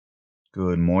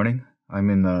Good morning. I'm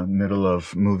in the middle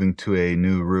of moving to a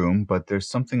new room, but there's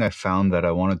something I found that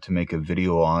I wanted to make a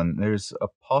video on. There's a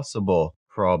possible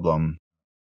problem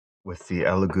with the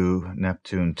Elegoo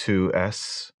Neptune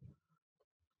 2S.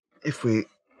 If we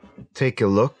take a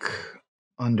look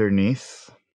underneath.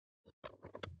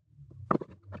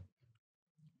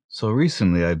 So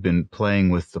recently I've been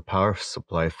playing with the power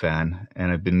supply fan and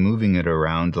I've been moving it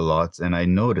around a lot, and I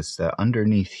noticed that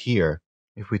underneath here,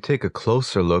 if we take a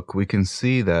closer look, we can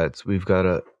see that we've got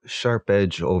a sharp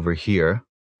edge over here.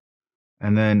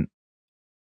 And then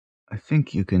I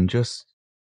think you can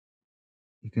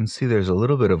see there's a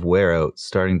little bit of wear out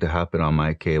starting to happen on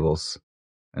my cables.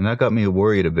 And that got me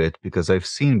worried a bit because I've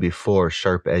seen before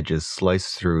sharp edges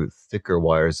slice through thicker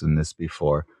wires than this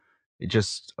before. It's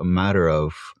just a matter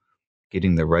of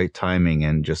getting the right timing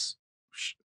and just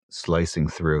slicing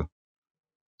through.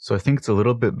 So I think it's a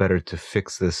little bit better to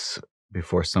fix this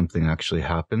before something actually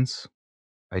happens.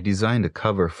 I designed a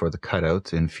cover for the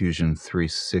cutout in Fusion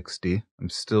 360. I'm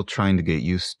still trying to get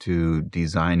used to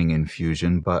designing in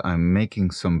Fusion, but I'm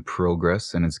making some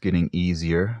progress and it's getting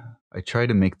easier. I try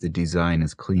to make the design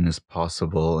as clean as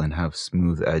possible and have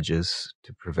smooth edges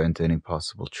to prevent any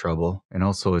possible trouble. And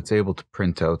also it's able to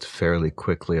print out fairly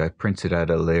quickly. I printed at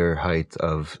a layer height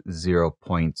of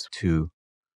 0.2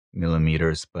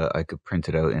 millimeters, but I could print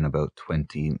it out in about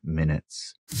 20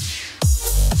 minutes.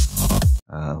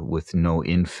 With no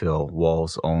infill,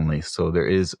 walls only. So there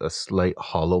is a slight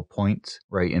hollow point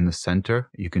right in the center.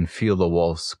 You can feel the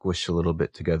walls squish a little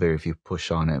bit together if you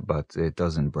push on it, but it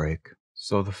doesn't break.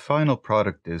 So the final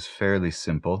product is fairly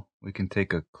simple. We can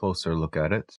take a closer look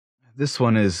at it. This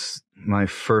one is my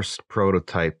first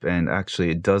prototype, and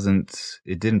actually it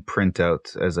didn't print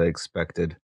out as I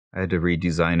expected. I had to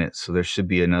redesign it, so there should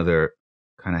be another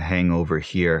kind of hangover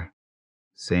here,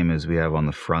 same as we have on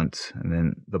the front, and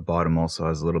then the bottom also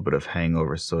has a little bit of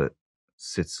hangover, so it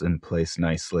sits in place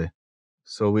nicely.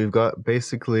 So we've got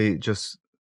basically just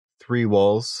 3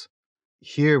 walls.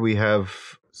 Here we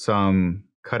have some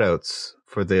cutouts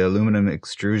for the aluminum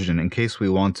extrusion in case we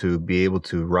want to be able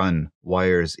to run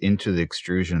wires into the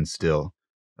extrusion still.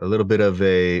 A little bit of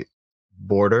a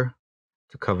border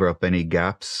to cover up any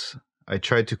gaps. I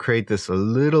tried to create this a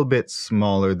little bit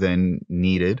smaller than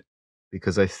needed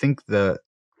because I think the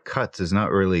cut is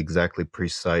not really exactly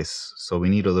precise, so we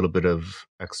need a little bit of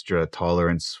extra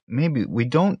tolerance. Maybe we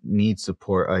don't need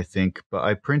support, I think, but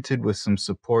I printed with some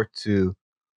support to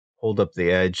hold up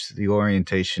the edge. The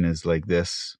orientation is like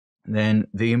this. Then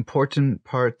the important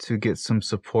part to get some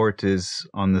support is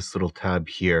on this little tab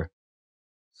here.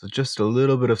 So just a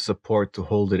little bit of support to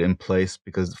hold it in place,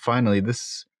 because finally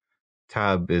this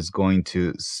tab is going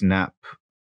to snap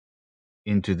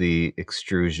into the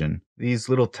extrusion. These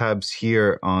little tabs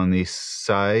here on the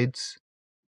sides,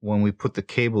 when we put the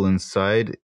cable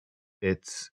inside, it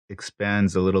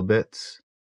expands a little bit.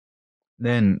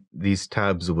 Then these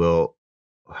tabs will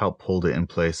help hold it in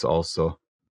place also.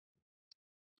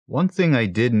 One thing I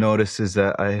did notice is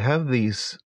that I have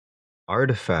these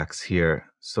artifacts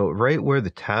here. So right where the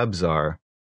tabs are,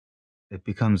 it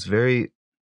becomes very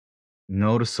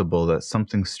noticeable that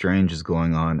something strange is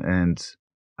going on, and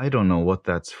I don't know what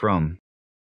that's from.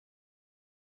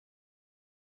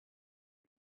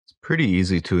 It's pretty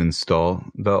easy to install.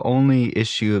 The only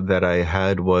issue that I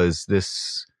had was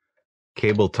this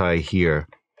cable tie here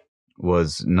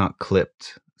was not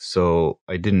clipped. So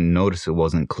I didn't notice it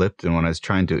wasn't clipped, and when I was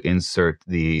trying to insert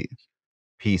the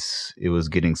piece, it was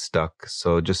getting stuck.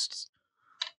 So just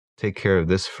take care of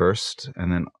this first,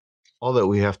 and then all that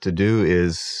we have to do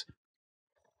is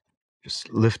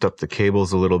just lift up the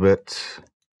cables a little bit,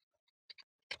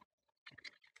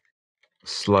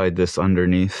 slide this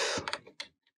underneath.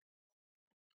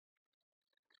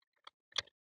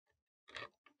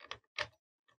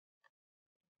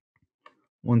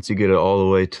 Once you get it all the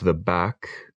way to the back,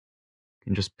 you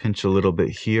can just pinch a little bit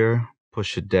here,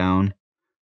 push it down,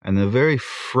 and the very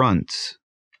front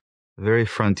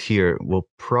here will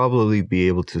probably be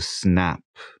able to snap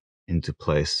into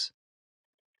place.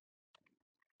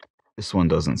 This one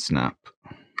doesn't snap.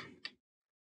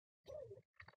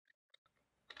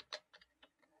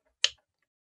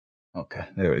 Okay,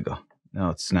 there we go.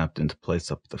 Now it's snapped into place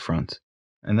up at the front.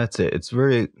 And that's it. It's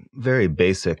very, very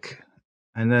basic.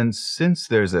 And then since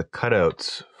there's a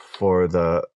cutout for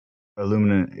the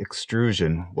aluminum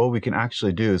extrusion, what we can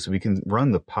actually do is we can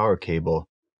run the power cable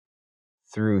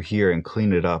through here and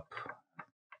clean it up.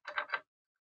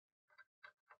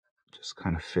 Just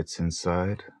kind of fits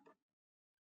inside.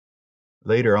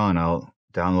 Later on, I'll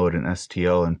download an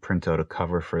STL and print out a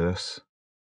cover for this.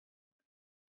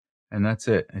 And that's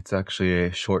it. It's actually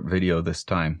a short video this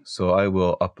time. So I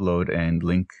will upload and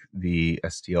link the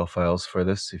STL files for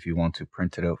this if you want to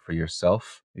print it out for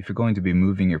yourself. If you're going to be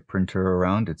moving your printer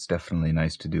around, it's definitely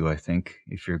nice to do, I think.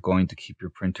 If you're going to keep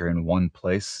your printer in one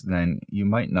place, then you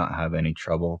might not have any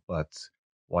trouble, but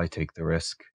why take the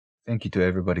risk? Thank you to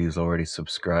everybody who's already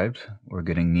subscribed. We're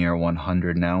getting near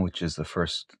 100 now, which is the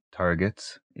first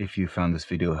target. If you found this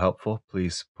video helpful,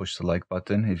 please push the like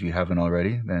button. If you haven't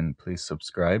already, then please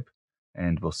subscribe,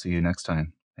 and we'll see you next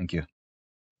time. Thank you.